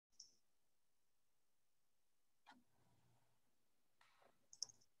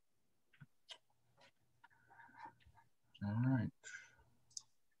right.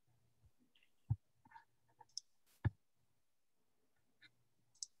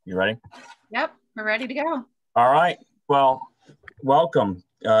 You ready? Yep, we're ready to go. All right. Well, welcome.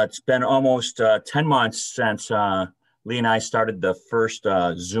 It's been almost 10 months since Lee and I started the first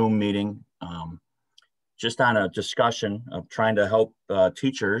Zoom meeting, just on a discussion of trying to help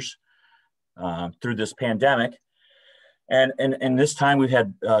teachers through this pandemic. And this time we've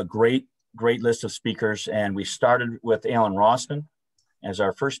had a great list of speakers, and we started with Alan Rossman as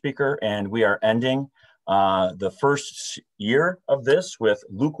our first speaker, and we are ending the first year of this with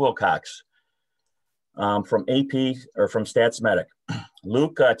Luke Wilcox from AP or from StatsMedic.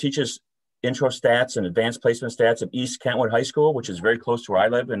 Luke teaches intro stats and advanced placement stats at East Kentwood High School, which is very close to where I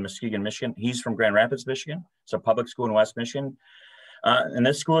live in Muskegon, Michigan. He's from Grand Rapids, Michigan. It's a public school in West Michigan. And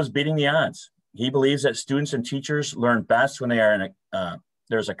this school is beating the odds. He believes that students and teachers learn best when they are in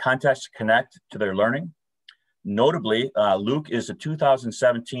there's a context to connect to their learning. Notably, Luke is the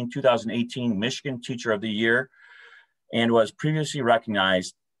 2017-2018 Michigan Teacher of the Year and was previously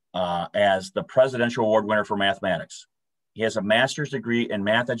recognized as the Presidential Award winner for mathematics. He has a master's degree in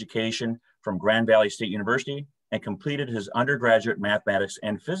math education from Grand Valley State University and completed his undergraduate mathematics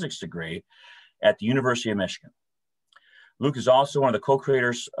and physics degree at the University of Michigan. Luke is also one of the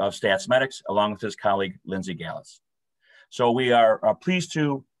co-creators of StatsMedic, along with his colleague, Lindsay Gallis. So we are pleased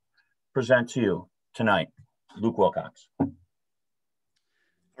to present to you tonight, Luke Wilcox. All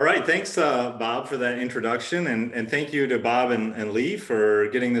right, thanks, Bob, for that introduction. And thank you to Bob and Lee for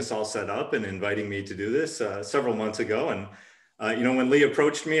getting this all set up and inviting me to do this several months ago. And, when Lee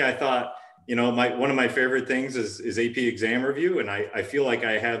approached me, I thought, one of my favorite things is AP exam review. And I feel like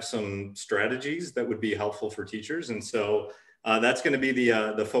I have some strategies that would be helpful for teachers. And so that's going to be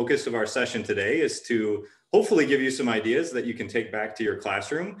the focus of our session today, is to hopefully give you some ideas that you can take back to your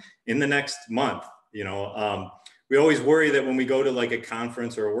classroom in the next month. We always worry that when we go to like a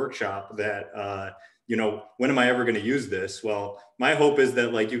conference or a workshop that, when am I ever going to use this? Well, my hope is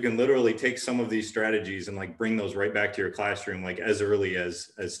that like you can literally take some of these strategies and like bring those right back to your classroom, like as early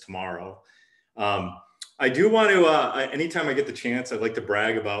as tomorrow. I do want to, anytime I get the chance, I'd like to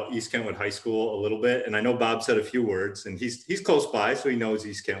brag about East Kentwood High School a little bit. And I know Bob said a few words, and he's close by, so he knows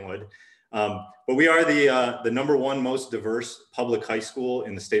East Kentwood. But we are the #1 most diverse public high school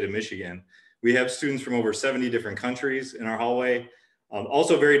in the state of Michigan. We have students from over 70 different countries in our hallway,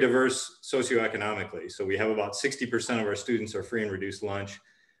 also very diverse socioeconomically. So we have about 60% of our students are free and reduced lunch,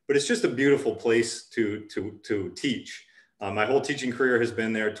 but it's just a beautiful place to teach. My whole teaching career has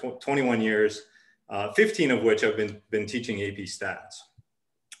been there, 21 years, 15 of which I've been teaching AP Stats.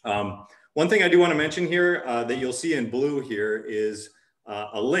 One thing I do want to mention here that you'll see in blue here is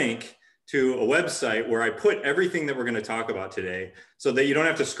a link to a website where I put everything that we're going to talk about today, so that you don't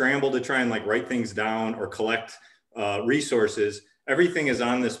have to scramble to try and like write things down or collect resources. Everything is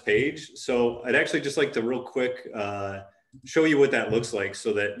on this page. So I'd actually just like to real quick show you what that looks like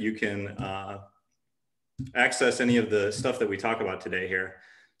so that you can access any of the stuff that we talk about today here.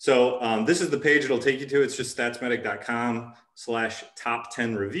 So this is the page it'll take you to. It's just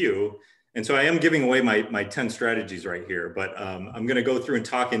statsmedic.com/top10review. And so I am giving away my 10 strategies right here, but I'm going to go through and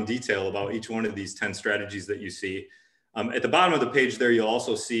talk in detail about each one of these 10 strategies that you see. At the bottom of the page there, you'll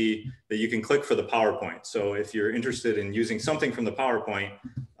also see that you can click for the PowerPoint. So if you're interested in using something from the PowerPoint,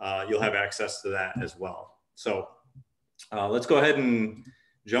 you'll have access to that as well. So let's go ahead and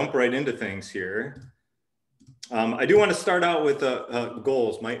jump right into things here. I do want to start out with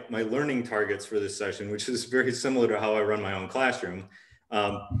goals, my learning targets for this session, which is very similar to how I run my own classroom.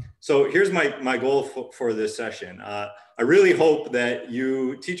 So here's my goal for this session. I really hope that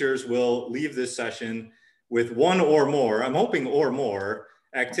you teachers will leave this session with one or more, I'm hoping or more,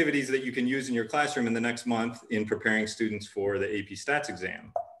 activities that you can use in your classroom in the next month in preparing students for the AP Stats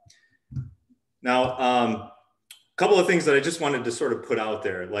exam. Now, a couple of things that I just wanted to sort of put out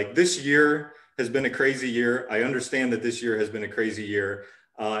there. Like, this year has been a crazy year. I understand that this year has been a crazy year.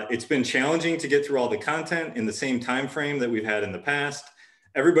 It's been challenging to get through all the content in the same time frame that we've had in the past.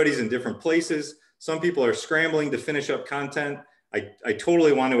 Everybody's in different places. Some people are scrambling to finish up content. I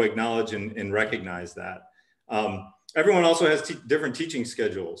totally want to acknowledge and recognize that. Everyone also has different teaching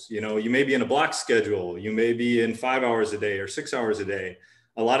schedules. You may be in a block schedule. You may be in 5 hours a day or 6 hours a day.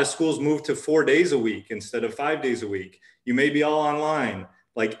 A lot of schools move to 4 days a week instead of 5 days a week. You may be all online.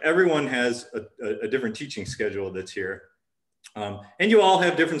 Like, everyone has a different teaching schedule that's here. And you all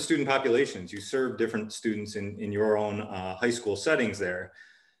have different student populations. You serve different students in your own high school settings there.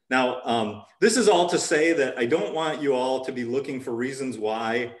 Now, this is all to say that I don't want you all to be looking for reasons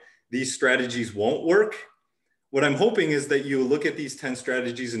why these strategies won't work. What I'm hoping is that you look at these 10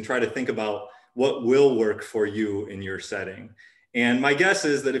 strategies and try to think about what will work for you in your setting. And my guess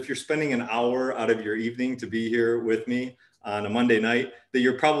is that if you're spending an hour out of your evening to be here with me on a Monday night, that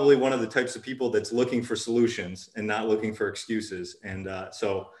you're probably one of the types of people that's looking for solutions and not looking for excuses. And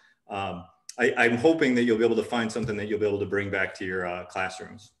I'm hoping that you'll be able to find something that you'll be able to bring back to your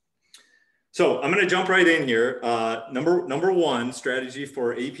classrooms. So I'm going to jump right in here. Number one strategy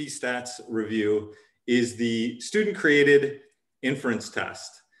for AP Stats review is the student created inference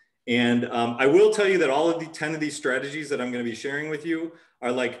test. And I will tell you that all of the 10 of these strategies that I'm going to be sharing with you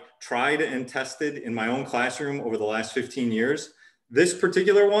are like tried and tested in my own classroom over the last 15 years. This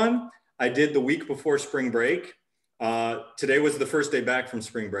particular one, I did the week before spring break. Today was the first day back from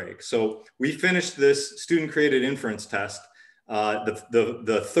spring break. So we finished this student created inference test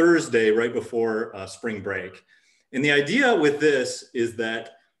the Thursday right before spring break. And the idea with this is that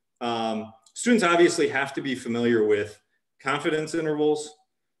students obviously have to be familiar with confidence intervals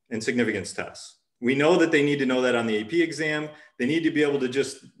and significance tests. We know that they need to know that on the AP exam. They need to be able to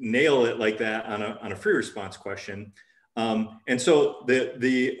just nail it like that on a free response question. And so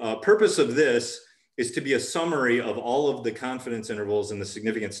the purpose of this is to be a summary of all of the confidence intervals and the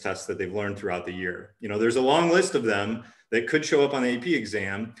significance tests that they've learned throughout the year. You know, there's a long list of them that could show up on the AP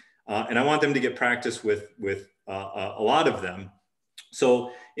exam, and I want them to get practice with a lot of them.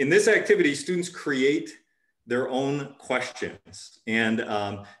 So in this activity, students create their own questions. And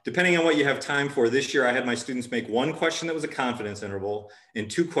depending on what you have time for, this year I had my students make one question that was a confidence interval and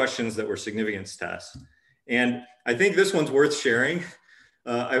two questions that were significance tests. And I think this one's worth sharing.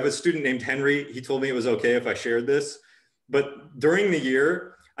 I have a student named Henry. He told me it was okay if I shared this, but during the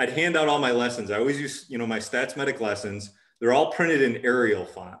year, I'd hand out all my lessons. I always use, you know, my Stats Medic lessons. They're all printed in Arial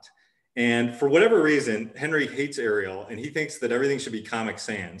font. And for whatever reason, Henry hates Arial and he thinks that everything should be Comic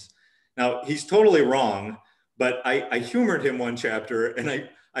Sans. Now, he's totally wrong, but I humored him one chapter and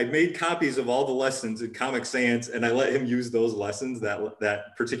I made copies of all the lessons in Comic Sans and I let him use those lessons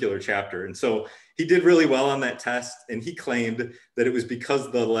that particular chapter. And so he did really well on that test and he claimed that it was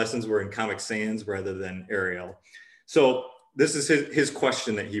because the lessons were in Comic Sans rather than Arial. So this is his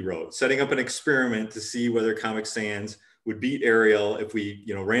question that he wrote, setting up an experiment to see whether Comic Sans would beat Arial if we,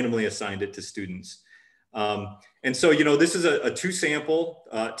 you know, randomly assigned it to students. And so, you know, this is a two sample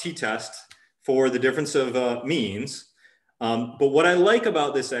t-test for the difference of means. But what I like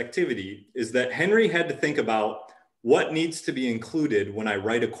about this activity is that Henry had to think about what needs to be included when I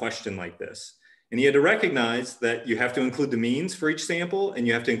write a question like this. And he had to recognize that you have to include the means for each sample and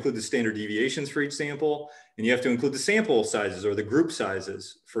you have to include the standard deviations for each sample and you have to include the sample sizes or the group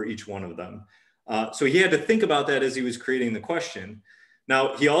sizes for each one of them. So he had to think about that as he was creating the question.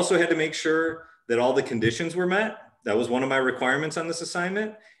 Now, he also had to make sure that all the conditions were met. That was one of my requirements on this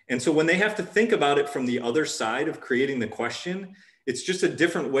assignment. And so when they have to think about it from the other side of creating the question, it's just a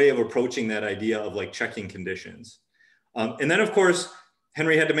different way of approaching that idea of like checking conditions. And then of course,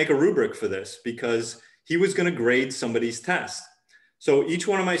 Henry had to make a rubric for this because he was going to grade somebody's test. So each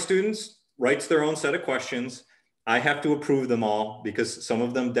one of my students writes their own set of questions. I have to approve them all because some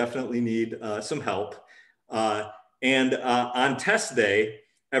of them definitely need some help. On test day,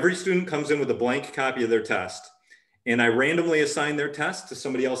 every student comes in with a blank copy of their test. And I randomly assign their test to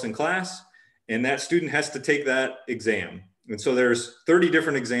somebody else in class. And that student has to take that exam. And so there's 30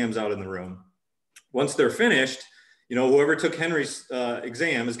 different exams out in the room. Once they're finished, you know, whoever took Henry's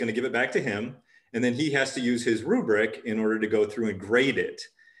exam is going to give it back to him. And then he has to use his rubric in order to go through and grade it.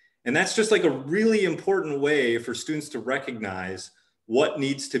 And that's just like a really important way for students to recognize what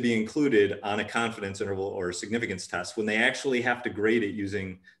needs to be included on a confidence interval or a significance test when they actually have to grade it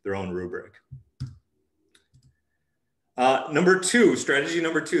using their own rubric. Strategy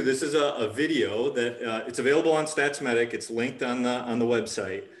number two, this is a video that it's available on Stats Medic. It's linked on the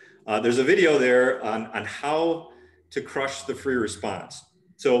website. There's a video there on how to crush the free response.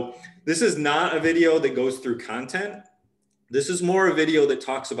 So this is not a video that goes through content. This is more a video that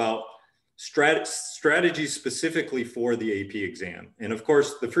talks about strategies specifically for the AP exam. And of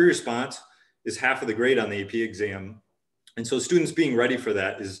course, the free response is half of the grade on the AP exam. And so students being ready for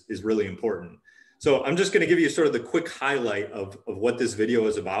that is really important. So I'm just going to give you sort of the quick highlight of what this video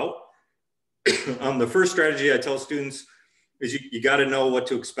is about. The first strategy I tell students is you got to know what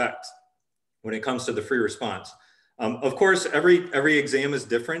to expect when it comes to the free response. Of course, every exam is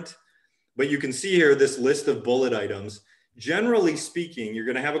different, but you can see here this list of bullet items. Generally speaking, you're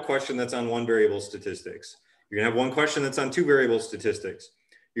going to have a question that's on one variable statistics. You're going to have one question that's on two variable statistics.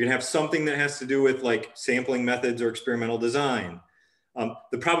 You're going to have something that has to do with like sampling methods or experimental design.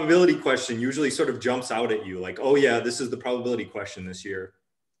 The probability question usually sort of jumps out at you like, oh yeah, this is the probability question this year.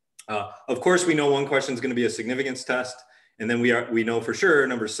 Of course, we know one question is going to be a significance test And then we know for sure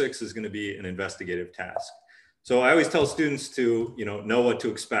number 6 is going to be an investigative task. So I always tell students to know what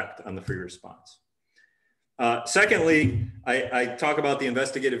to expect on the free response. Secondly, I talk about the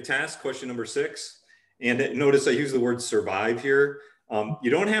investigative task, question number 6. And notice I use the word survive here.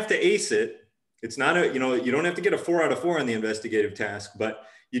 You don't have to ace it. It's not a, you don't have to get a 4 out of 4 on the investigative task, but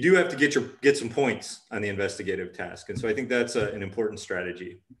you do have to get some points on the investigative task. And so I think that's an important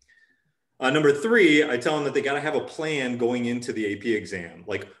strategy. Number 3, I tell them that they got to have a plan going into the AP exam.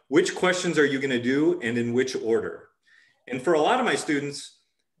 Like, which questions are you going to do and in which order? And for a lot of my students,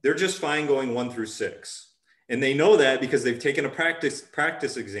 they're just fine going 1 through 6. And they know that because they've taken a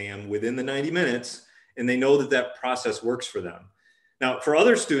practice exam within the 90 minutes, and they know that that process works for them. Now, for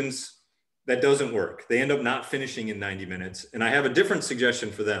other students, that doesn't work. They end up not finishing in 90 minutes. And I have a different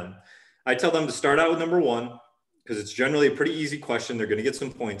suggestion for them. I tell them to start out with number 1, because it's generally a pretty easy question. They're going to get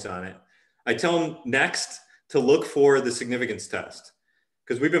some points on it. I tell them next to look for the significance test,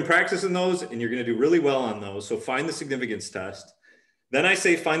 because we've been practicing those and you're going to do really well on those. So find the significance test. Then I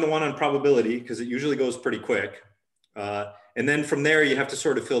say find the one on probability, because it usually goes pretty quick. And then from there, you have to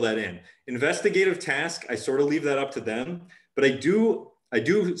sort of fill that in. Investigative task, I sort of leave that up to them, but I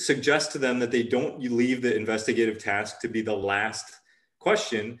do suggest to them that they don't leave the investigative task to be the last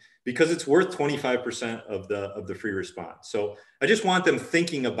question, because it's worth 25% of the free response. So I just want them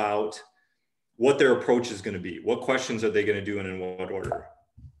thinking about what their approach is going to be. What questions are they going to do and in what order?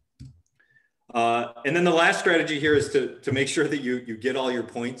 And then the last strategy here is to make sure that you get all your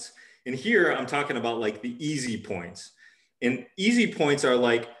points. And here I'm talking about like the easy points. And easy points are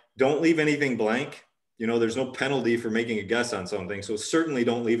like, don't leave anything blank. There's no penalty for making a guess on something. So certainly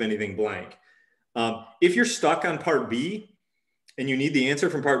don't leave anything blank. If you're stuck on part B and you need the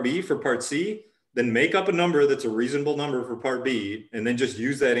answer from part B for part C, then make up a number that's a reasonable number for part B, and then just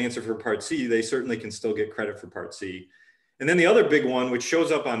use that answer for part C. They certainly can still get credit for part C. And then the other big one, which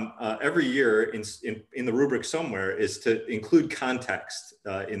shows up on every year in the rubric somewhere, is to include context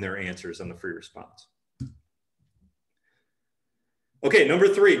in their answers on the free response. Okay, number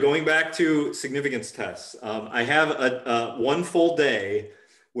 3, going back to significance tests. I have a one full day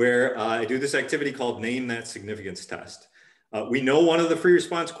where I do this activity called Name That Significance Test. We know one of the free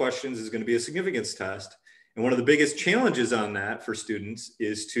response questions is going to be a significance test. And one of the biggest challenges on that for students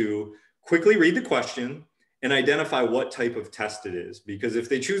is to quickly read the question and identify what type of test it is. Because if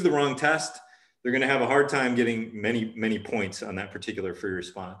they choose the wrong test, they're going to have a hard time getting many points on that particular free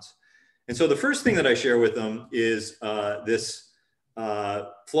response. And so the first thing that I share with them is this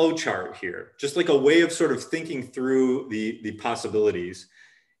flow chart here, just like a way of sort of thinking through the possibilities.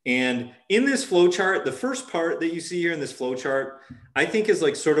 And in this flow chart, the first part that you see here in this flow chart, I think is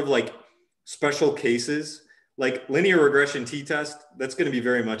like sort of like special cases, like linear regression t-test. That's going to be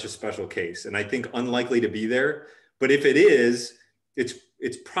very much a special case, and I think unlikely to be there. But if it is,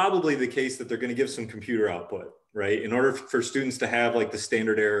 it's probably the case that they're going to give some computer output, right, in order for students to have like the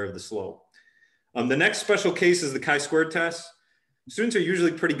standard error of the slope. The next special case is the chi-squared test. Students are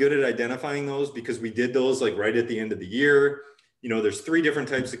usually pretty good at identifying those because we did those like right at the end of the year. There's 3 different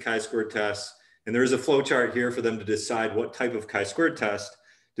types of chi-squared tests, and there's a flow chart here for them to decide what type of chi-squared test,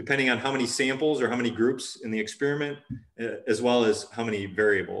 depending on how many samples or how many groups in the experiment, as well as how many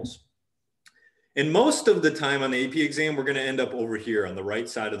variables. And most of the time on the AP exam, we're going to end up over here on the right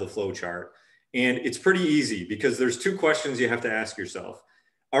side of the flow chart. And it's pretty easy because there's 2 questions you have to ask yourself.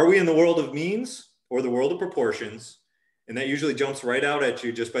 Are we in the world of means or the world of proportions? And that usually jumps right out at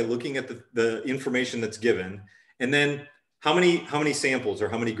you just by looking at the information that's given. And then how many samples or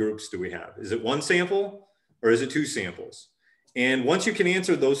how many groups do we have? Is it 1 sample or is it 2 samples? And once you can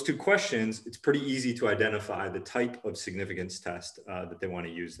answer those 2 questions, it's pretty easy to identify the type of significance test that they want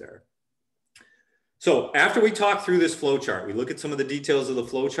to use there. So after we talk through this flow chart, we look at some of the details of the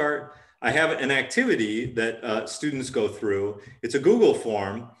flow chart. I have an activity that students go through. It's a Google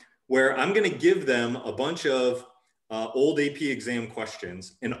form where I'm going to give them a bunch of old AP exam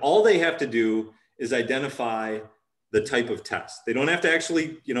questions, and all they have to do is identify the type of test. They don't have to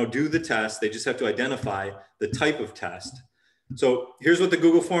actually, do the test. They just have to identify the type of test. So here's what the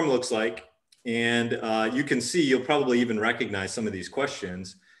Google form looks like. And you can see, you'll probably even recognize some of these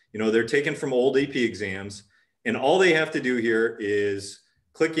questions. They're taken from old AP exams, and all they have to do here is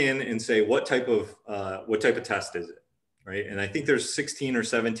click in and say, what type of test is it, right? And I think there's 16 or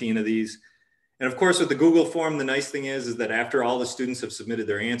 17 of these. And of course, with the Google form, the nice thing is that after all the students have submitted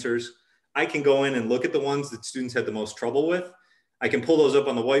their answers, I can go in and look at the ones that students had the most trouble with. I can pull those up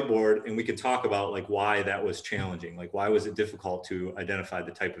on the whiteboard and we can talk about like why that was challenging. Like why was it difficult to identify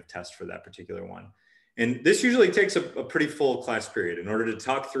the type of test for that particular one? And this usually takes a pretty full class period in order to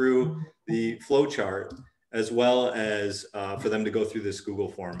talk through the flow chart as well as for them to go through this Google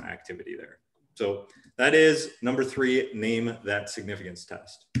form activity there. So that is number 3, name that significance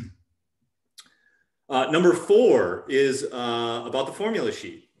test. Number 4 is about the formula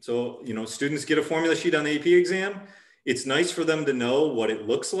sheet. So, you know, students get a formula sheet on the AP exam. It's nice for them to know what it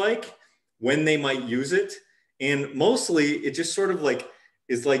looks like, when they might use it. And mostly it just sort of like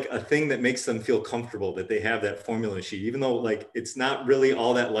is like a thing that makes them feel comfortable that they have that formula sheet, even though like it's not really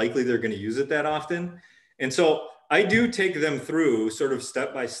all that likely they're going to use it that often. And so I do take them through sort of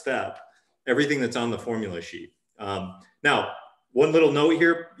step by step everything that's on the formula sheet. Now, one little note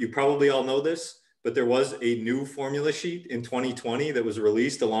here, you probably all know this, but there was a new formula sheet in 2020 that was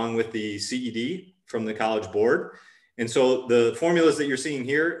released along with the CED from the College Board. And so the formulas that you're seeing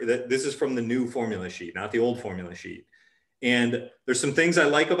here, this is from the new formula sheet, not the old formula sheet. And there's some things I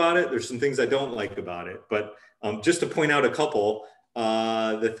like about it. There's some things I don't like about it. But just to point out a couple,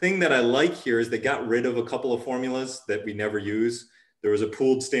 the thing that I like here is they got rid of a couple of formulas that we never use. There was a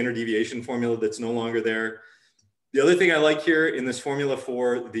pooled standard deviation formula that's no longer there. The other thing I like here in this formula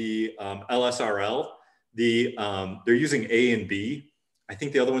for the LSRL, they're using A and B. I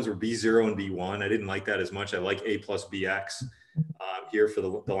think the other ones were B0 and B1. I didn't like that as much. I like A plus BX here for the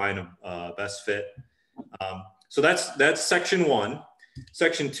line of best fit. So that's section 1.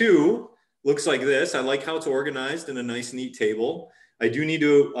 Section 2 looks like this. I like how it's organized in a nice, neat table. I do need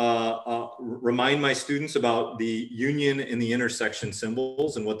to remind my students about the union and the intersection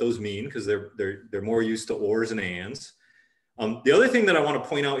symbols and what those mean, because they're more used to ors and ands. The other thing that I want to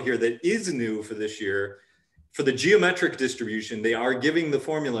point out here that is new for this year, for the geometric distribution, they are giving the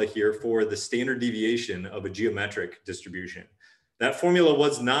formula here for the standard deviation of a geometric distribution. That formula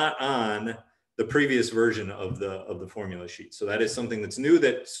was not on the previous version of the formula sheet. So that is something that's new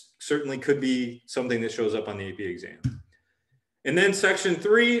that certainly could be something that shows up on the AP exam. And then section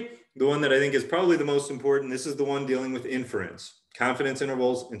 3, the one that I think is probably the most important, this is the one dealing with inference, confidence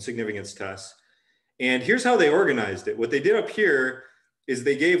intervals, and significance tests. And here's how they organized it. What they did up here is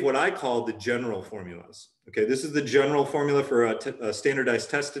they gave what I call the general formulas. Okay, this is the general formula for a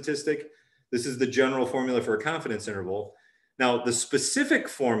standardized test statistic. This is the general formula for a confidence interval. Now, the specific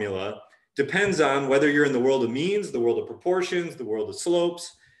formula depends on whether you're in the world of means, the world of proportions, the world of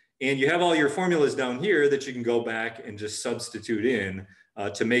slopes, and you have all your formulas down here that you can go back and just substitute in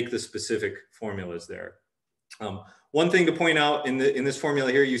to make the specific formulas there. One thing to point out in this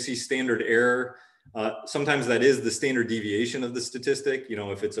formula here, you see standard error. Sometimes that is the standard deviation of the statistic. You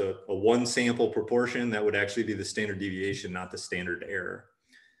know, if it's a one sample proportion, that would actually be the standard deviation, not the standard error.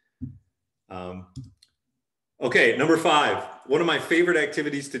 Okay, number 5, one of my favorite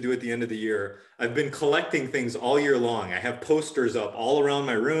activities to do at the end of the year. I've been collecting things all year long. I have posters up all around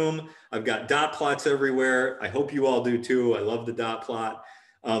my room. I've got dot plots everywhere. I hope you all do too. I love the dot plot.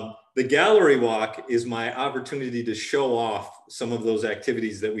 The gallery walk is my opportunity to show off some of those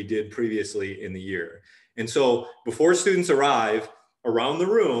activities that we did previously in the year. And so before students arrive around the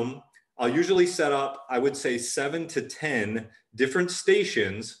room, I'll usually set up, I would say 7 to 10 different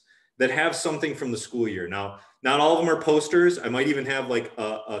stations that have something from the school year. Now, not all of them are posters. I might even have like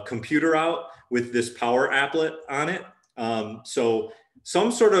a computer out with this power applet on it. So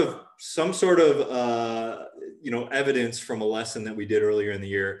some sort of you know, evidence from a lesson that we did earlier in the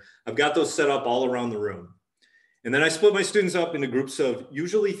year. I've got those set up all around the room. And then I split my students up into groups of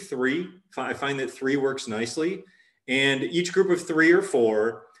usually 3. I find that 3 works nicely. And each group of 3 or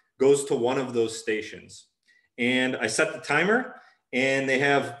 4 goes to one of those stations. And I set the timer, and they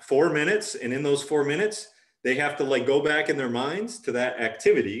have 4 minutes. And in those 4 minutes, they have to like go back in their minds to that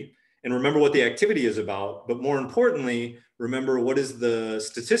activity and remember what the activity is about. But more importantly, remember what is the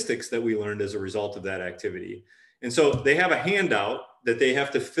statistics that we learned as a result of that activity. And so they have a handout that they have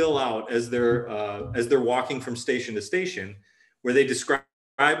to fill out as they're walking from station to station, where they describe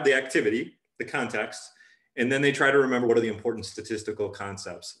the activity, the context, and then they try to remember what are the important statistical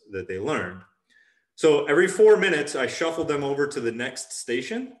concepts that they learned. So every 4 minutes, I shuffle them over to the next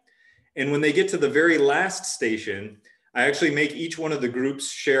station. And when they get to the very last station, I actually make each one of the groups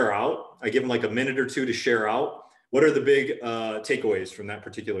share out. I give them like a minute or 2 to share out. What are the big takeaways from that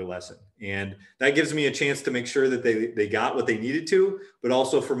particular lesson? And that gives me a chance to make sure that they got what they needed to, but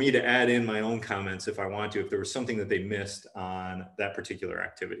also for me to add in my own comments if I want to, if there was something that they missed on that particular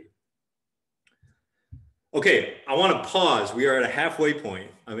activity. Okay, I want to pause. We are at a halfway point.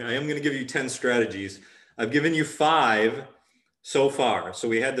 I mean, I am going to give you 10 strategies. I've given you 5 so far. So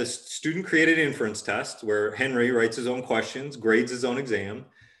we had the student created inference test where Henry writes his own questions, grades his own exam,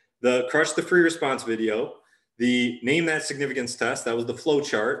 the crush the free response video, the name that significance test, that was the flow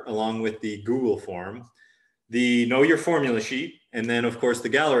chart along with the Google form, the know your formula sheet, and then of course the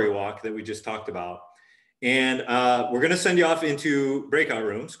gallery walk that we just talked about. And we're going to send you off into breakout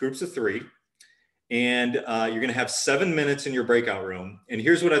rooms, groups of 3. And you're going to have 7 minutes in your breakout room. And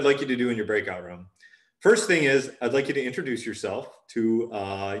here's what I'd like you to do in your breakout room. First thing is, I'd like you to introduce yourself to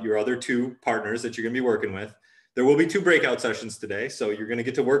your other 2 partners that you're going to be working with. There will be 2 breakout sessions today, so you're going to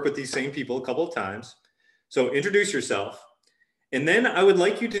get to work with these same people a couple of times. So introduce yourself. And then I would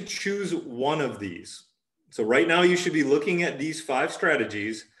like you to choose one of these. So right now you should be looking at these 5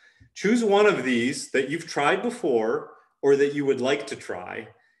 strategies. Choose one of these that you've tried before or that you would like to try.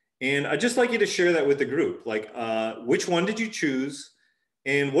 And I'd just like you to share that with the group. Like, which one did you choose?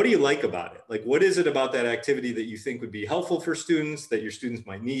 And what do you like about it? Like, what is it about that activity that you think would be helpful for students, that your students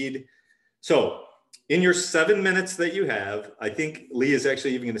might need? So in your 7 minutes that you have, I think Lee is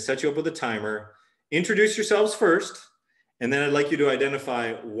actually even going to set you up with a timer. Introduce yourselves first. And then I'd like you to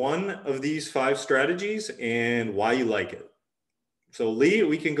identify one of these 5 strategies and why you like it. So Lee,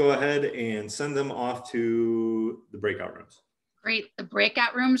 we can go ahead and send them off to the breakout rooms. Great. The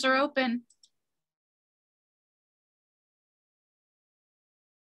breakout rooms are open.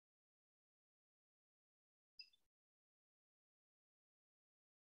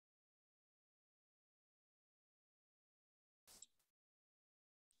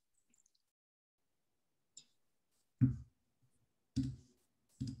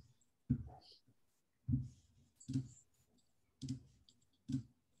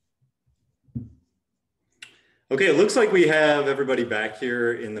 Okay, it looks like we have everybody back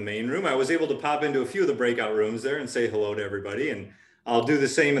here in the main room. I was able to pop into a few of the breakout rooms there and say hello to everybody. And I'll do the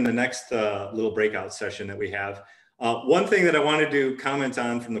same in the next little breakout session that we have. One thing that I wanted to comment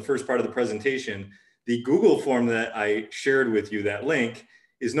on from the first part of the presentation, the Google form that I shared with you, that link,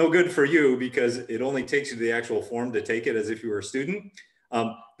 is no good for you because it only takes you to the actual form to take it as if you were a student.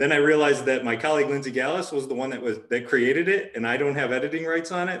 Then I realized that my colleague Lindsay Gallus was the one that created it, and I don't have editing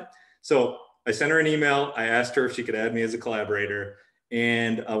rights on it. So I sent her an email. I asked her if she could add me as a collaborator.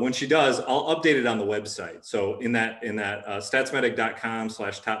 And when she does, I'll update it on the website. So in that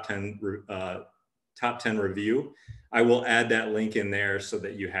statsmedic.com/top10 review, I will add that link in there so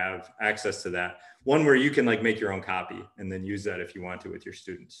that you have access to that. One where you can like make your own copy and then use that if you want to with your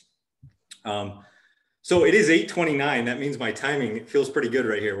students. So it is 8:29. That means my timing feels pretty good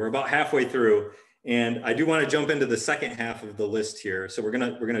right here. We're about halfway through. And I do want to jump into the second half of the list here. So we're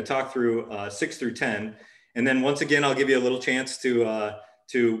gonna talk through 6 through 10, and then once again I'll give you a little chance to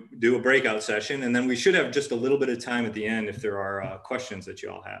do a breakout session, and then we should have just a little bit of time at the end if there are questions that you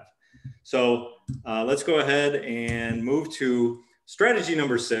all have. So let's go ahead and move to strategy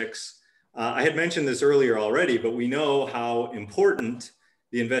number 6. I had mentioned this earlier already, but we know how important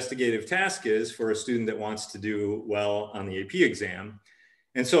the investigative task is for a student that wants to do well on the AP exam.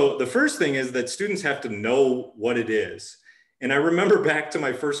 And so the first thing is that students have to know what it is. And I remember back to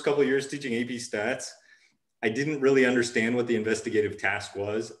my first couple of years teaching AP stats, I didn't really understand what the investigative task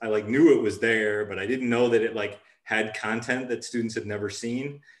was. I like knew it was there, but I didn't know that it like had content that students had never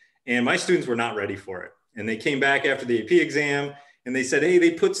seen. And my students were not ready for it. And they came back after the AP exam and they said, hey,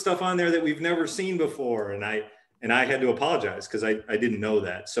 they put stuff on there that we've never seen before. And I had to apologize because I didn't know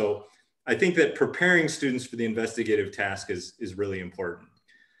that. So I think that preparing students for the investigative task is really important.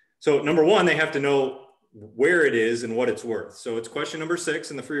 So number 1, they have to know where it is and what it's worth. So it's question number 6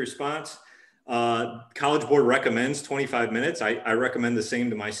 in the free response. College Board recommends 25 minutes. I recommend the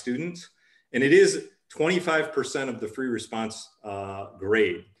same to my students. And it is 25% of the free response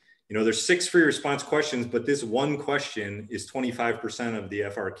grade. You know, there's 6 free response questions, but this one question is 25% of the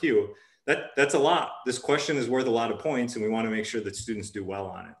FRQ. That's a lot. This question is worth a lot of points, and we want to make sure that students do well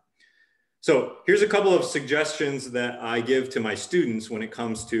on it. So here's a couple of suggestions that I give to my students when it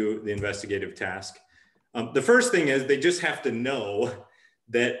comes to the investigative task. The first thing is they just have to know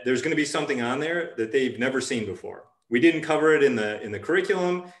that there's going to be something on there that they've never seen before. We didn't cover it in the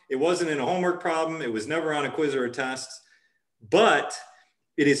curriculum. It wasn't in a homework problem. It was never on a quiz or a test, but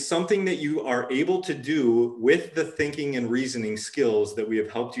it is something that you are able to do with the thinking and reasoning skills that we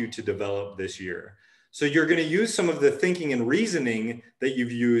have helped you to develop this year. So you're going to use some of the thinking and reasoning that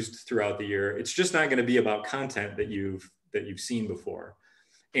you've used throughout the year. It's just not going to be about content that you've seen before.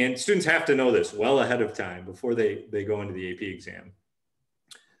 And students have to know this well ahead of time before they go into the AP exam.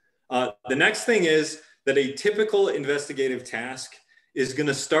 The next thing is that a typical investigative task is going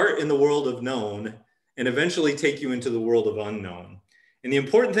to start in the world of known and eventually take you into the world of unknown. And the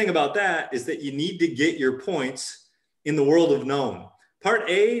important thing about that is that you need to get your points in the world of known. Part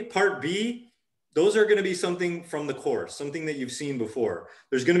A, Part B, those are going to be something from the course, something that you've seen before.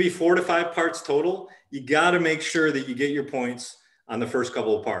 There's going to be 4 to 5 parts total. You got to make sure that you get your points on the first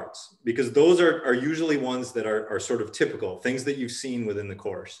couple of parts, because those are usually ones that are sort of typical, things that you've seen within the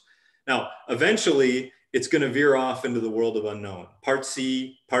course. Now, eventually, it's going to veer off into the world of unknown, part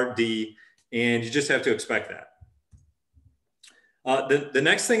C, part D, and you just have to expect that. The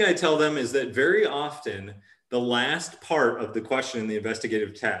next thing I tell them is that very often, the last part of the question in the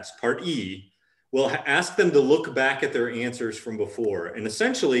investigative task, part E, will ask them to look back at their answers from before. And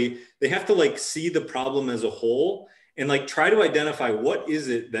essentially, they have to like see the problem as a whole and like try to identify what is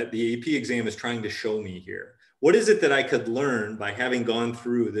it that the AP exam is trying to show me here? What is it that I could learn by having gone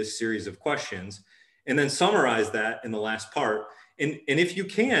through this series of questions? And then summarize that in the last part. And if you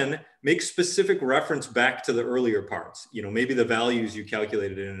can, make specific reference back to the earlier parts, you know, maybe the values you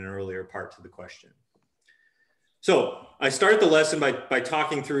calculated in an earlier part to the question. So I start the lesson by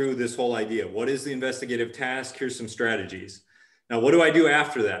talking through this whole idea. What is the investigative task? Here's some strategies. Now, what do I do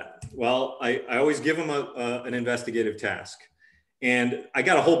after that? Well, I always give them an investigative task. And I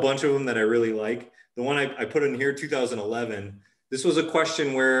got a whole bunch of them that I really like. The one I put in here, 2011, this was a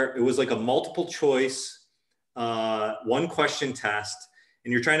question where it was like a multiple choice, one question test,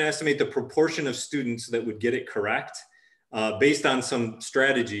 and you're trying to estimate the proportion of students that would get it correct based on some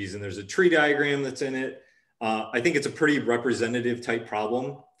strategies. And there's a tree diagram that's in it. I think it's a pretty representative type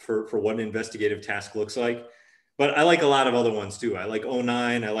problem for what an investigative task looks like. But I like a lot of other ones too. I like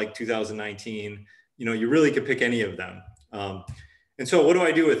 09, I like 2019. You know, you really could pick any of them. And so what do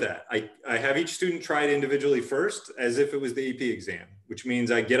I do with that? I have each student try it individually first as if it was the AP exam, which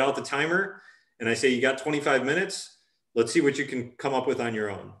means I get out the timer and I say, you got 25 minutes. Let's see what you can come up with on your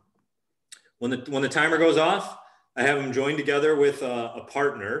own. When the timer goes off, I have them join together with a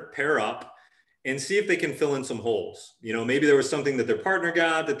partner, pair up, and see if they can fill in some holes. You know, maybe there was something that their partner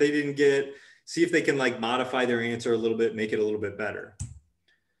got that they didn't get. See if they can like modify their answer a little bit, make it a little bit better.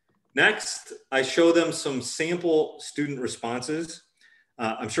 Next, I show them some sample student responses.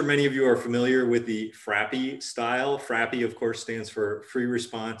 I'm sure many of you are familiar with the FRAPPY style. FRAPPY, of course, stands for Free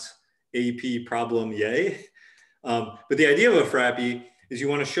Response AP Problem Yay. But the idea of a FRAPPY is you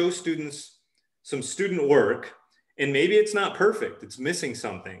want to show students some student work, and maybe it's not perfect, it's missing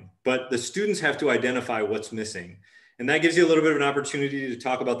something, but the students have to identify what's missing. And that gives you a little bit of an opportunity to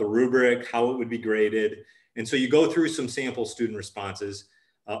talk about the rubric, how it would be graded. And so you go through some sample student responses,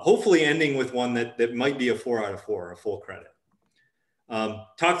 hopefully ending with one that might be a 4 out of 4, a full credit.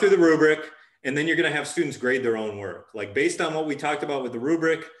 Talk through the rubric, and then you're going to have students grade their own work. Like based on what we talked about with the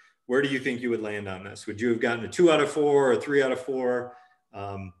rubric, where do you think you would land on this? Would you have gotten a 2 out of 4 or a 3 out of 4?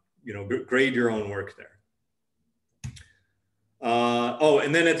 You know, grade your own work there. Oh,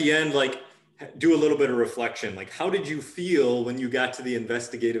 and then at the end, like do a little bit of reflection. Like, how did you feel when you got to the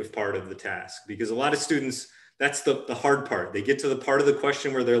investigative part of the task? Because a lot of students, that's the hard part. They get to the part of the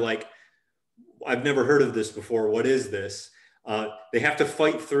question where they're like, I've never heard of this before. What is this? They have to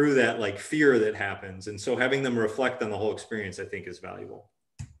fight through that like fear that happens. And so having them reflect on the whole experience, I think is valuable.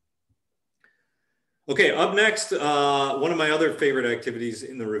 Okay, up next, one of my other favorite activities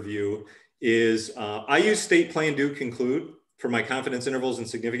in the review is I use state, plan, do, conclude for my confidence intervals and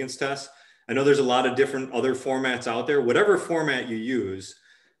significance tests. I know there's a lot of different other formats out there. Whatever format you use,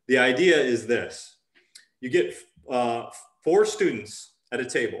 the idea is this. You get 4 students at a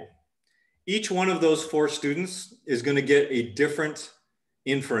table. Each one of those 4 students is going to get a different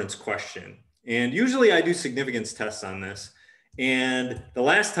inference question. And usually I do significance tests on this. And the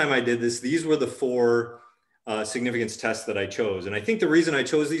last time I did this, these were the 4 significance tests that I chose. And I think the reason I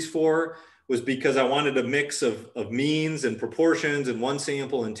chose these 4 was because I wanted a mix of means and proportions and 1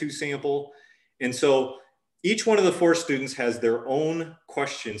 sample and 2 sample. And so each one of the 4 students has their own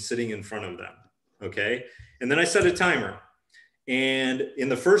question sitting in front of them, okay? And then I set a timer. And in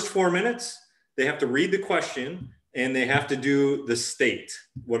the first 4 minutes, they have to read the question and they have to do the state,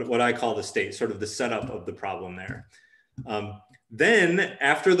 what I call the state, sort of the setup of the problem there. Then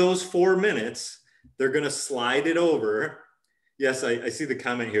after those 4 minutes, they're gonna slide it over. Yes, I see the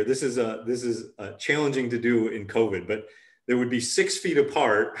comment here. This is challenging to do in COVID, but there would be 6 feet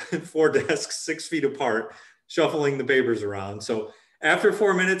apart, 4 desks, 6 feet apart, shuffling the papers around. So after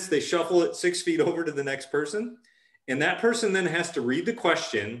 4 minutes, they shuffle it 6 feet over to the next person. And that person then has to read the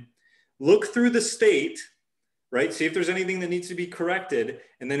question, look through the state, right? See if there's anything that needs to be corrected.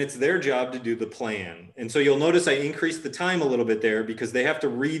 And then it's their job to do the plan. And so you'll notice I increased the time a little bit there because they have to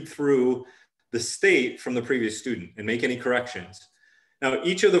read through the state from the previous student and make any corrections. Now,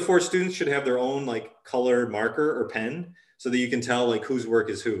 each of the 4 students should have their own like color marker or pen so that you can tell like whose work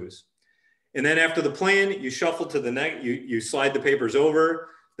is whose. And then after the plan, you shuffle to the next, you slide the papers over.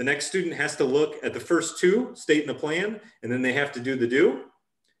 The next student has to look at the first 2, state and the plan, and then they have to do the do.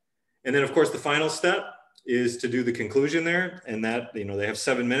 And then of course, the final step is to do the conclusion there. And that, you know, they have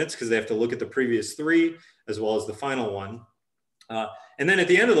 7 minutes because they have to look at the previous 3 as well as the final one. And then at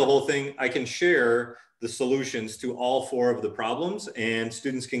the end of the whole thing, I can share the solutions to all 4 of the problems, and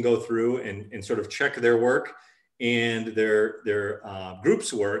students can go through and sort of check their work and their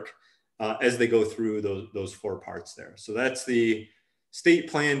group's work as they go through those 4 parts there. So that's the state,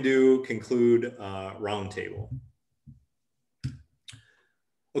 plan, do, conclude roundtable.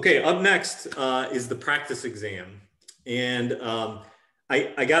 Okay, up next is the practice exam. And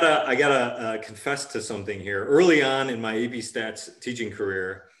I gotta confess to something here. Early on in my AP Stats teaching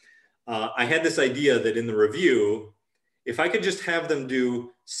career, I had this idea that in the review, if I could just have them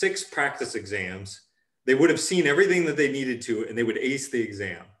do 6 practice exams, they would have seen everything that they needed to, and they would ace the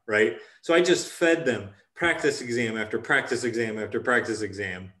exam, right? So I just fed them practice exam after practice exam after practice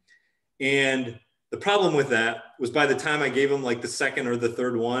exam. And the problem with that was by the time I gave them like the 2nd or the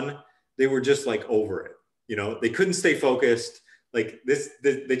 3rd one, they were just like over it. You know, they couldn't stay focused. Like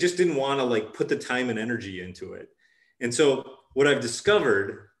they just didn't want to like put the time and energy into it. And so what I've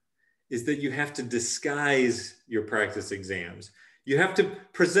discovered is that you have to disguise your practice exams. You have to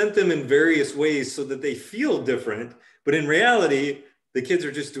present them in various ways so that they feel different, but in reality, the kids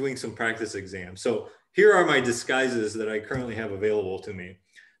are just doing some practice exams. So here are my disguises that I currently have available to me.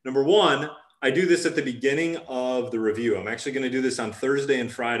 Number 1, I do this at the beginning of the review. I'm actually going to do this on Thursday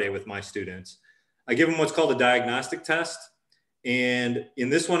and Friday with my students. I give them what's called a diagnostic test. And in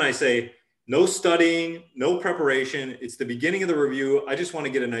this one, I say, no studying, no preparation. It's the beginning of the review. I just want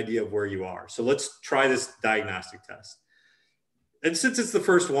to get an idea of where you are. So let's try this diagnostic test. And since it's the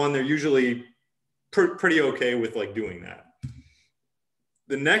first one, they're usually pretty okay with like doing that.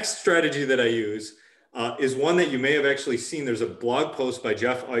 The next strategy that I use is one that you may have actually seen. There's a blog post by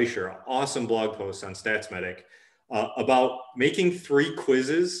Jeff Eicher, an awesome blog post on StatsMedic about making 3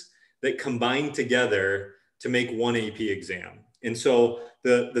 quizzes that combine together to make one AP exam. And so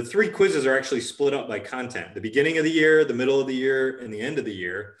the 3 quizzes are actually split up by content, the beginning of the year, the middle of the year, and the end of the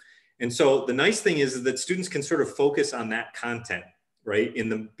year. And so the nice thing is that students can sort of focus on that content, right? In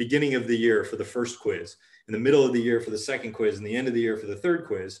the beginning of the year for the first quiz, in the middle of the year for the second quiz, and the end of the year for the third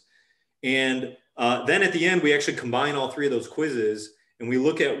quiz. And then at the end, we actually combine all 3 of those quizzes and we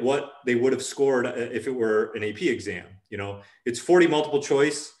look at what they would have scored if it were an AP exam. You know, it's 40 multiple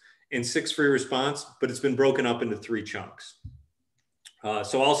choice and 6 free response, but it's been broken up into 3 chunks.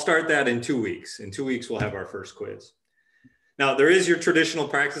 So I'll start that in 2 weeks. In 2 weeks, we'll have our first quiz. Now, there is your traditional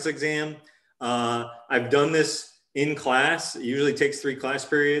practice exam. I've done this in class. It usually takes 3 class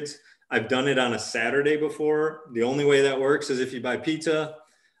periods. I've done it on a Saturday before. The only way that works is if you buy pizza.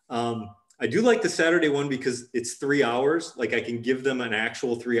 I do like the Saturday one because it's 3 hours. Like I can give them an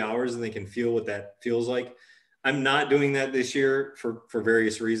actual 3 hours and they can feel what that feels like. I'm not doing that this year for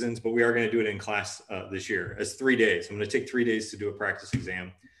various reasons, but we are going to do it in class this year as 3 days. I'm going to take 3 days to do a practice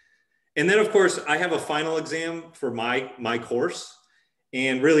exam. And then of course I have a final exam for my course.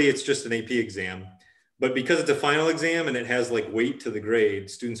 And really it's just an AP exam, but because it's a final exam and it has like weight to the grade,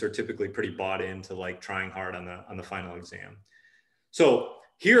 students are typically pretty bought into like trying hard on the final exam. So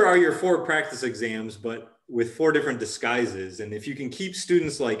here are your 4 practice exams, but with 4 different disguises. And if you can keep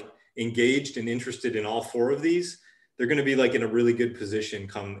students like engaged and interested in all 4 of these, they're going to be like in a really good position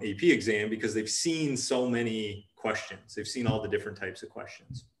come AP exam because they've seen so many questions. They've seen all the different types of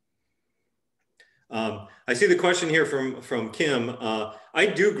questions. I see the question here from Kim. I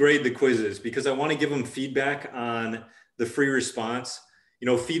do grade the quizzes because I want to give them feedback on the free response, you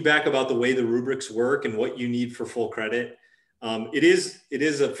know, feedback about the way the rubrics work and what you need for full credit. It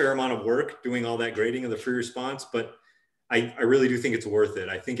is a fair amount of work doing all that grading of the free response, but I really do think it's worth it.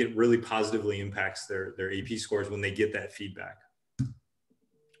 I think it really positively impacts their AP scores when they get that feedback.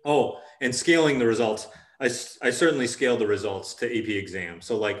 Oh, and scaling the results. I certainly scale the results to AP exam.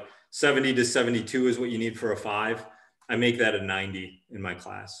 So like 70 to 72 is what you need for a 5. I make that a 90 in my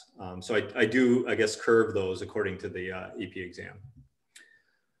class. So I do, I guess, curve those according to the AP exam.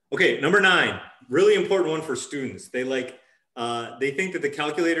 Okay, number 9, really important one for students. They think that the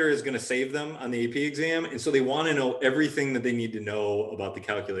calculator is going to save them on the AP exam. And so they want to know everything that they need to know about the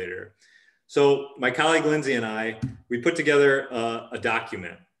calculator. So my colleague Lindsay and I, we put together a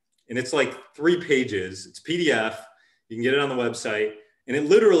document and it's like 3 pages. It's PDF. You can get it on the website. And it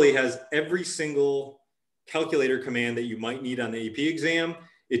literally has every single calculator command that you might need on the AP exam.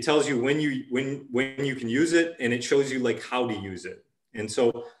 It tells you when you can use it, and it shows you like how to use it. And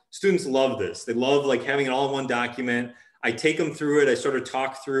so students love this. They love like having it all in one document. I take them through it. I sort of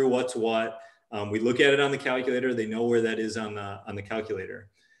talk through what's what. We look at it on the calculator. They know where that is on the calculator.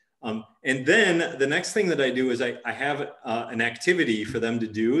 And then the next thing that I do is I have an activity for them to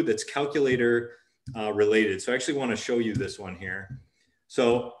do that's calculator related. So I actually want to show you this one here.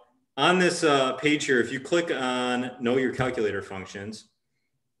 So on this page here, if you click on Know Your Calculator Functions,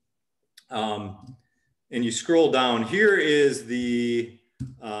 and you scroll down, here is the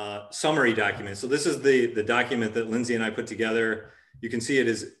summary document. So this is the document that Lindsay and I put together. You can see it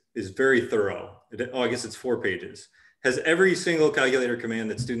is very thorough. I guess it's 4 pages. Has every single calculator command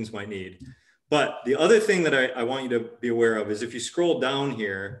that students might need. But the other thing that I want you to be aware of is if you scroll down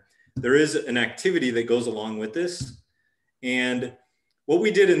here, there is an activity that goes along with this. And what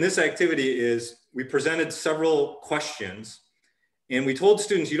we did in this activity is we presented several questions, and we told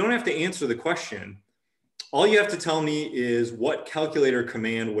students, you don't have to answer the question. All you have to tell me is what calculator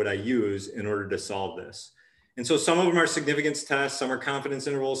command would I use in order to solve this? And so some of them are significance tests, some are confidence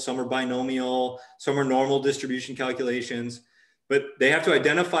intervals, some are binomial, some are normal distribution calculations, but they have to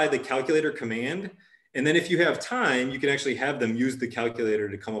identify the calculator command. And then if you have time, you can actually have them use the calculator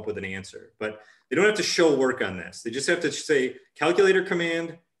to come up with an answer. But they don't have to show work on this. They just have to say calculator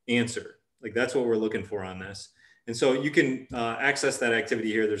command, answer. Like that's what we're looking for on this. And so you can access that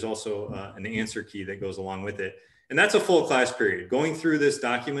activity here. There's also an answer key that goes along with it. And that's a full class period. Going through this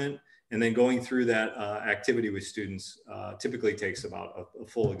document and then going through that activity with students typically takes about a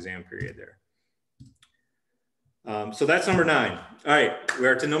full exam period there. So that's number 9. All right,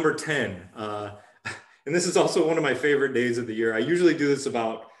 we're to number 10. And this is also one of my favorite days of the year. I usually do this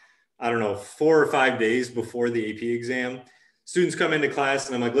about, I don't know, 4 or 5 days before the AP exam. Students come into class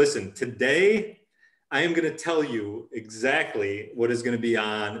and I'm like, listen, today I am going to tell you exactly what is going to be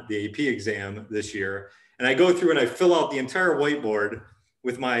on the AP exam this year. And I go through and I fill out the entire whiteboard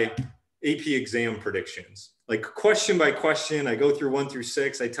with my AP exam predictions. Like question by question, I go through 1 through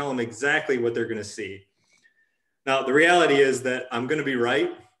 6. I tell them exactly what they're going to see. Now, the reality is that I'm going to be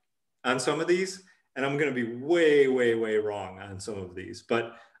right on some of these, and I'm going to be way, way, way wrong on some of these.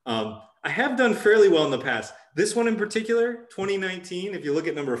 But I have done fairly well in the past. This one in particular, 2019, if you look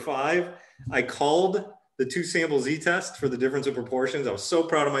at number 5, I called the 2 sample z-test for the difference of proportions. I was so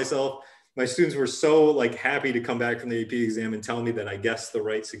proud of myself. My students were so happy to come back from the AP exam and tell me that I guessed the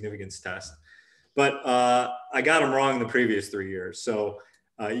right significance test. But I got them wrong the previous 3 years. So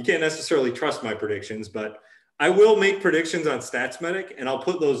you can't necessarily trust my predictions, but I will make predictions on StatsMedic, and I'll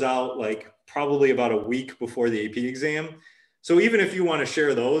put those out probably about a week before the AP exam. So even if you want to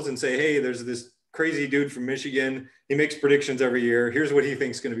share those and say, hey, there's this crazy dude from Michigan, he makes predictions every year. Here's what he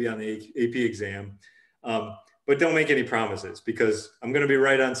thinks is going to be on the AP exam. But don't make any promises, because I'm going to be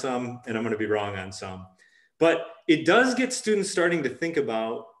right on some and I'm going to be wrong on some. But it does get students starting to think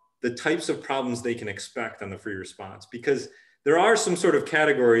about the types of problems they can expect on the free response, because there are some sort of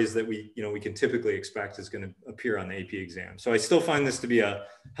categories that we can typically expect is going to appear on the AP exam. So I still find this to be a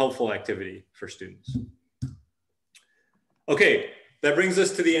helpful activity for students. Okay, that brings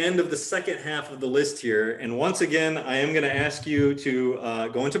us to the end of the second half of the list here. And once again, I am going to ask you to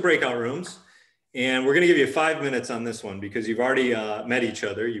go into breakout rooms. And we're going to give you 5 minutes on this one because you've already met each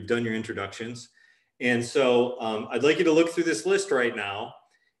other. You've done your introductions. And so I'd like you to look through this list right now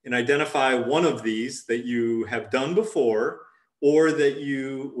and identify one of these that you have done before or that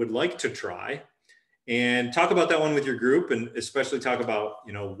you would like to try, and talk about that one with your group, and especially talk about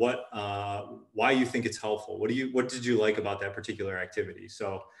why you think it's helpful. What did you like about that particular activity?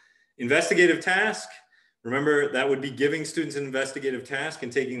 So investigative task, remember that would be giving students an investigative task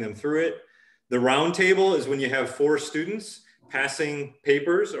and taking them through it. The round table is when you have 4 students passing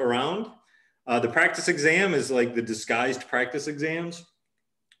papers around. The practice exam is like the disguised practice exams.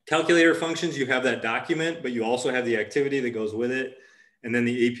 Calculator functions, you have that document, but you also have the activity that goes with it. And then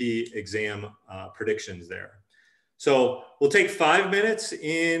the AP exam predictions there. So we'll take 5 minutes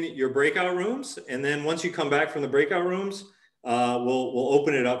in your breakout rooms. And then once you come back from the breakout rooms, we'll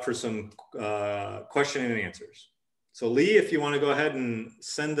open it up for some question and answers. So Lee, if you want to go ahead and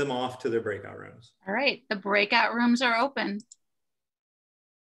send them off to their breakout rooms. All right, the breakout rooms are open.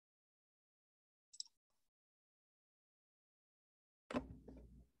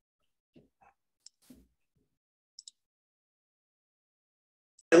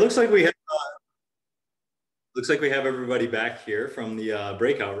 It looks like we have everybody back here from the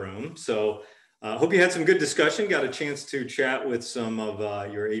breakout room. So hope you had some good discussion, got a chance to chat with some of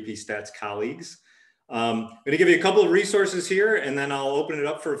your AP Stats colleagues. I'm going to give you a couple of resources here, and then I'll open it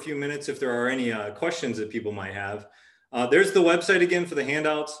up for a few minutes if there are any questions that people might have. There's the website again for the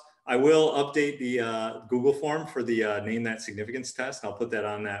handouts. I will update the Google form for the Name That Significance test. I'll put that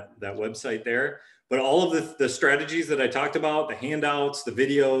on that website there. But all of the strategies that I talked about, the handouts, the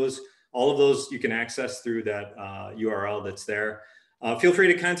videos, all of those you can access through that URL that's there. Feel free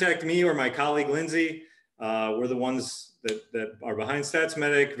to contact me or my colleague, Lindsay. We're the ones that are behind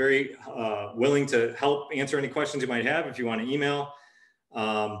StatsMedic, very willing to help answer any questions you might have if you want to email.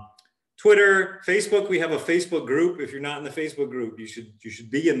 Twitter, Facebook. We have a Facebook group. If you're not in the Facebook group, you should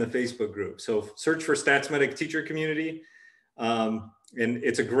be in the Facebook group. So search for StatsMedic Teacher Community. And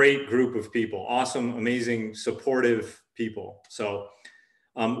it's a great group of people, awesome, amazing, supportive people. So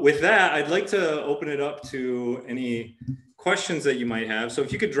with that, I'd like to open it up to any questions that you might have. So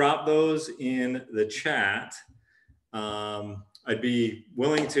if you could drop those in the chat, I'd be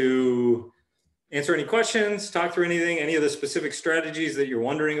willing to answer any questions, talk through anything, any of the specific strategies that you're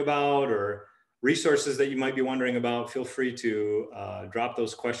wondering about or resources that you might be wondering about. Feel free to drop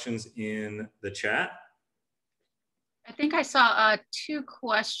those questions in the chat. I think I saw 2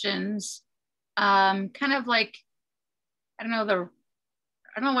 questions, kind of like, I don't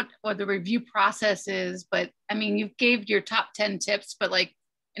know what the review process is, but I mean, you gave your top 10 tips, but like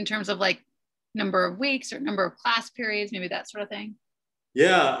in terms of like number of weeks or number of class periods, maybe that sort of thing.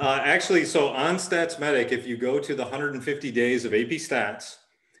 Yeah, actually, so on StatsMedic, if you go to the 150 days of AP Stats,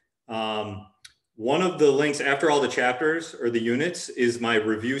 one of the links after all the chapters or the units is my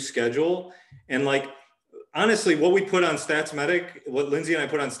review schedule. And like, honestly, what we put on StatsMedic, what Lindsay and I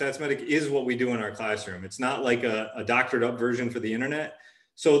put on StatsMedic is what we do in our classroom. It's not like a doctored up version for the internet.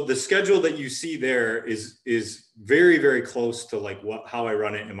 So the schedule that you see there is very, very close to like how I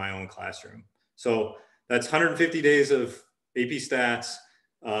run it in my own classroom. So that's 150 days of AP Stats,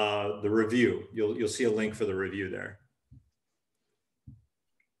 the review. You'll see a link for the review there.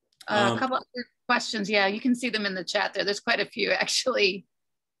 A couple of questions. Yeah, you can see them in the chat there. There's quite a few actually.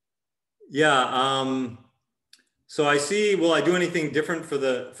 Yeah. So I see, will I do anything different for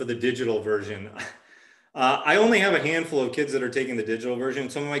the digital version? I only have a handful of kids that are taking the digital version.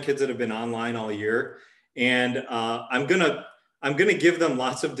 Some of my kids that have been online all year, and I'm gonna give them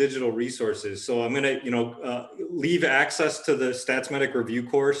lots of digital resources. So I'm gonna, leave access to the StatsMedic review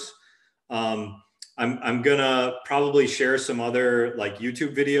course. I'm gonna probably share some other like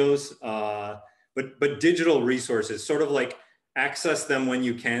YouTube videos, but digital resources, sort of like access them when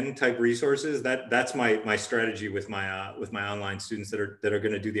you can type resources. That's my strategy with my online students that are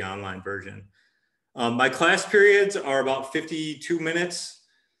gonna do the online version. My class periods are about 52 minutes.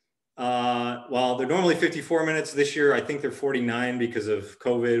 Well, they're normally 54 minutes this year. I think they're 49 because of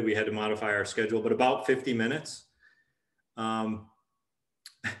COVID. We had to modify our schedule, but about 50 minutes.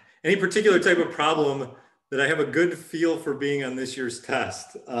 Any particular type of problem that I have a good feel for being on this year's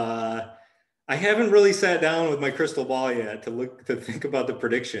test? I haven't really sat down with my crystal ball yet to think about the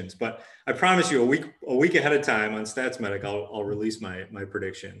predictions, but I promise you a week ahead of time on StatsMedic, I'll release my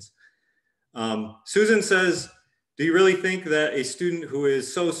predictions. Susan says, do you really think that a student who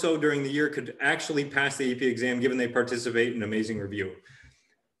is so-so during the year could actually pass the AP exam given they participate in Amazing Review?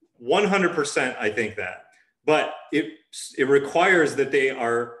 100% I think that, but it requires that they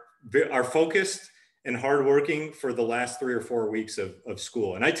are focused and hardworking for the last 3 or 4 weeks of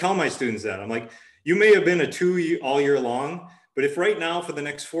school. And I tell my students that, I'm like, you may have been a 2 all year long, but if right now for the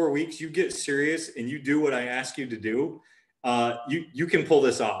next 4 weeks, you get serious and you do what I ask you to do, you can pull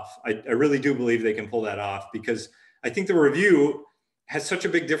this off. I really do believe they can pull that off, because I think the review has such a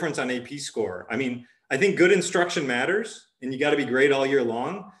big difference on AP score. I mean, I think good instruction matters and you got to be great all year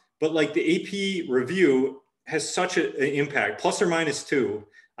long, but like the AP review has such an impact, plus or minus 2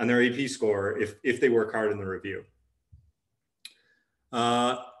 on their AP score if they work hard in the review.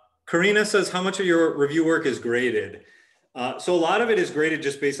 Karina says, how much of your review work is graded? So a lot of it is graded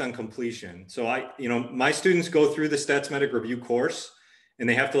just based on completion. So my students go through the StatsMedic review course and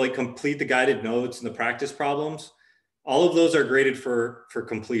they have to like complete the guided notes and the practice problems. All of those are graded for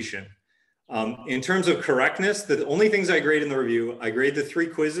completion. In terms of correctness, the only things I grade in the review, I grade the 3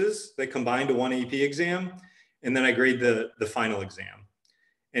 quizzes that combine to 1 AP exam, and then I grade the final exam.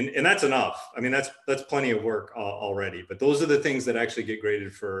 And that's enough. I mean, that's plenty of work already, but those are the things that actually get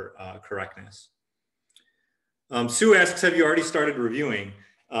graded for correctness. Sue asks, have you already started reviewing?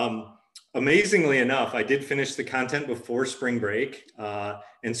 Amazingly enough, I did finish the content before spring break.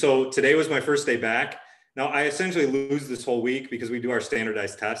 And so today was my first day back. Now I essentially lose this whole week because we do our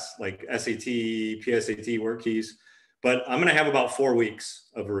standardized tests like SAT, PSAT, work keys, but I'm gonna have about 4 weeks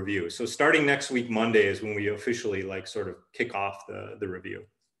of review. So starting next week, Monday, is when we officially like sort of kick off the review.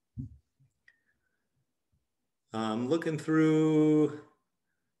 Looking through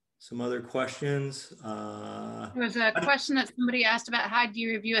some other questions. There was a question that somebody asked about how do you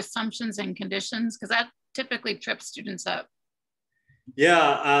review assumptions and conditions? Because that typically trips students up.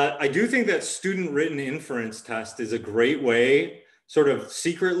 Yeah, I do think that student written inference test is a great way, sort of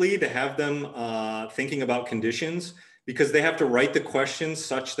secretly, to have them thinking about conditions, because they have to write the questions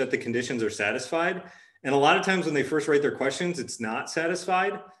such that the conditions are satisfied. And a lot of times when they first write their questions, it's not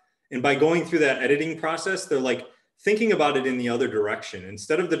satisfied. And by going through that editing process, they're like thinking about it in the other direction,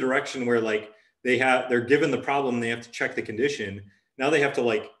 instead of the direction where like they're given the problem, they have to check the condition. Now they have to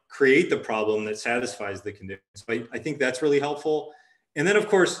like create the problem that satisfies the condition. So I think that's really helpful. And then of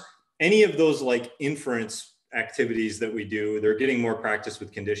course, any of those like inference activities that we do, they're getting more practice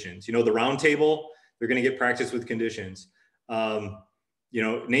with conditions. You know, the round table, they're going to get practice with conditions. You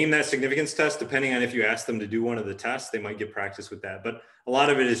know, name that significance test, depending on if you ask them to do one of the tests, they might get practice with that. But a lot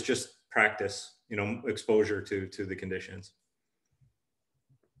of it is just practice, you know, exposure to the conditions.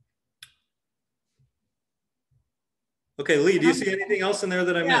 Okay, Lee, do you see anything else in there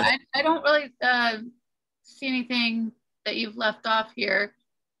that I missed? I don't really see anything that you've left off here.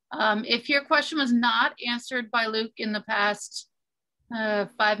 If your question was not answered by Luke in the past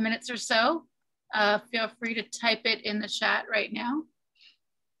 5 minutes or so, feel free to type it in the chat right now.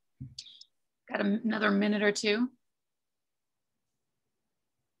 Got another minute or two.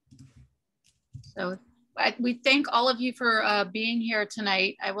 So we thank all of you for being here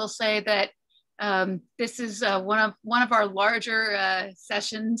tonight. I will say that this is one of our larger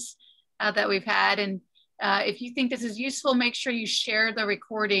sessions that we've had. And if you think this is useful, make sure you share the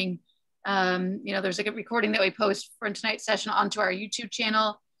recording. You know, there's a recording that we post for tonight's session onto our YouTube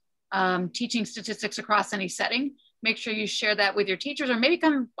channel, Teaching Statistics Across Any Setting. Make sure you share that with your teachers, or maybe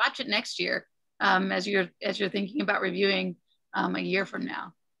come watch it next year as you're thinking about reviewing a year from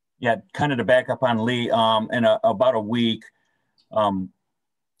now. Yeah, kind of to back up on Lee, in about a week, I'm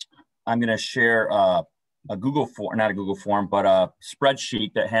going to share a Google form, not a Google form, but a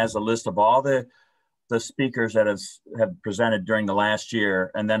spreadsheet that has a list of all the speakers that have presented during the last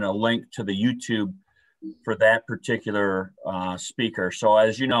year, and then a link to the YouTube for that particular speaker. So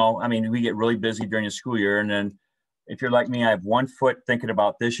as you know, I mean, we get really busy during the school year, and then if you're like me, I have one foot thinking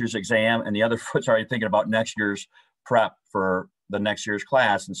about this year's exam and the other foot's already thinking about next year's prep for the next year's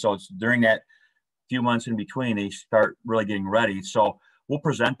class. And so it's during that few months in between, they start really getting ready. So we'll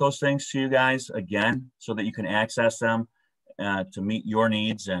present those things to you guys again so that you can access them to meet your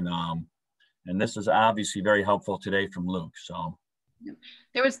needs. And this is obviously very helpful today from Luke. So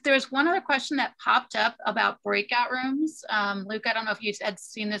there was one other question that popped up about breakout rooms. Luke, I don't know if you had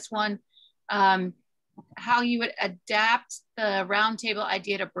seen this one, how you would adapt the roundtable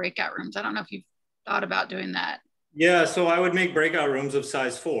idea to breakout rooms. I don't know if you've thought about doing that. Yeah, so I would make breakout rooms of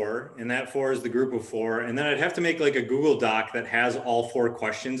size 4, and that 4 is the group of 4. And then I'd have to make like a Google Doc that has all 4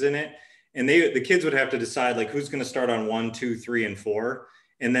 questions in it. And the kids would have to decide like who's going to start on 1, 2, 3, and 4.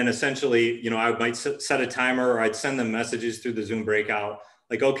 And then essentially, you know, I might set a timer, or I'd send them messages through the Zoom breakout,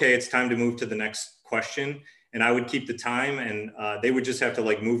 like, okay, it's time to move to the next question. And I would keep the time, and they would just have to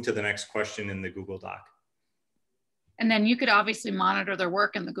like move to the next question in the Google Doc. And then you could obviously monitor their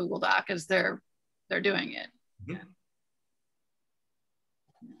work in the Google Doc as they're doing it. Mm-hmm. Yeah.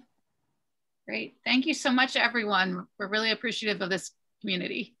 Great. Thank you so much, everyone. We're really appreciative of this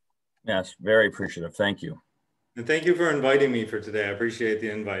community. yes, very appreciative. Thank you. And thank you for inviting me for today. I appreciate the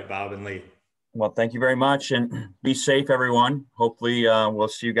invite, Bob and Lee. Well, thank you very much, and be safe, everyone. Hopefully we'll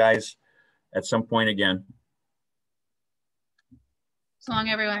see you guys at some point again. So long,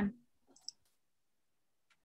 everyone.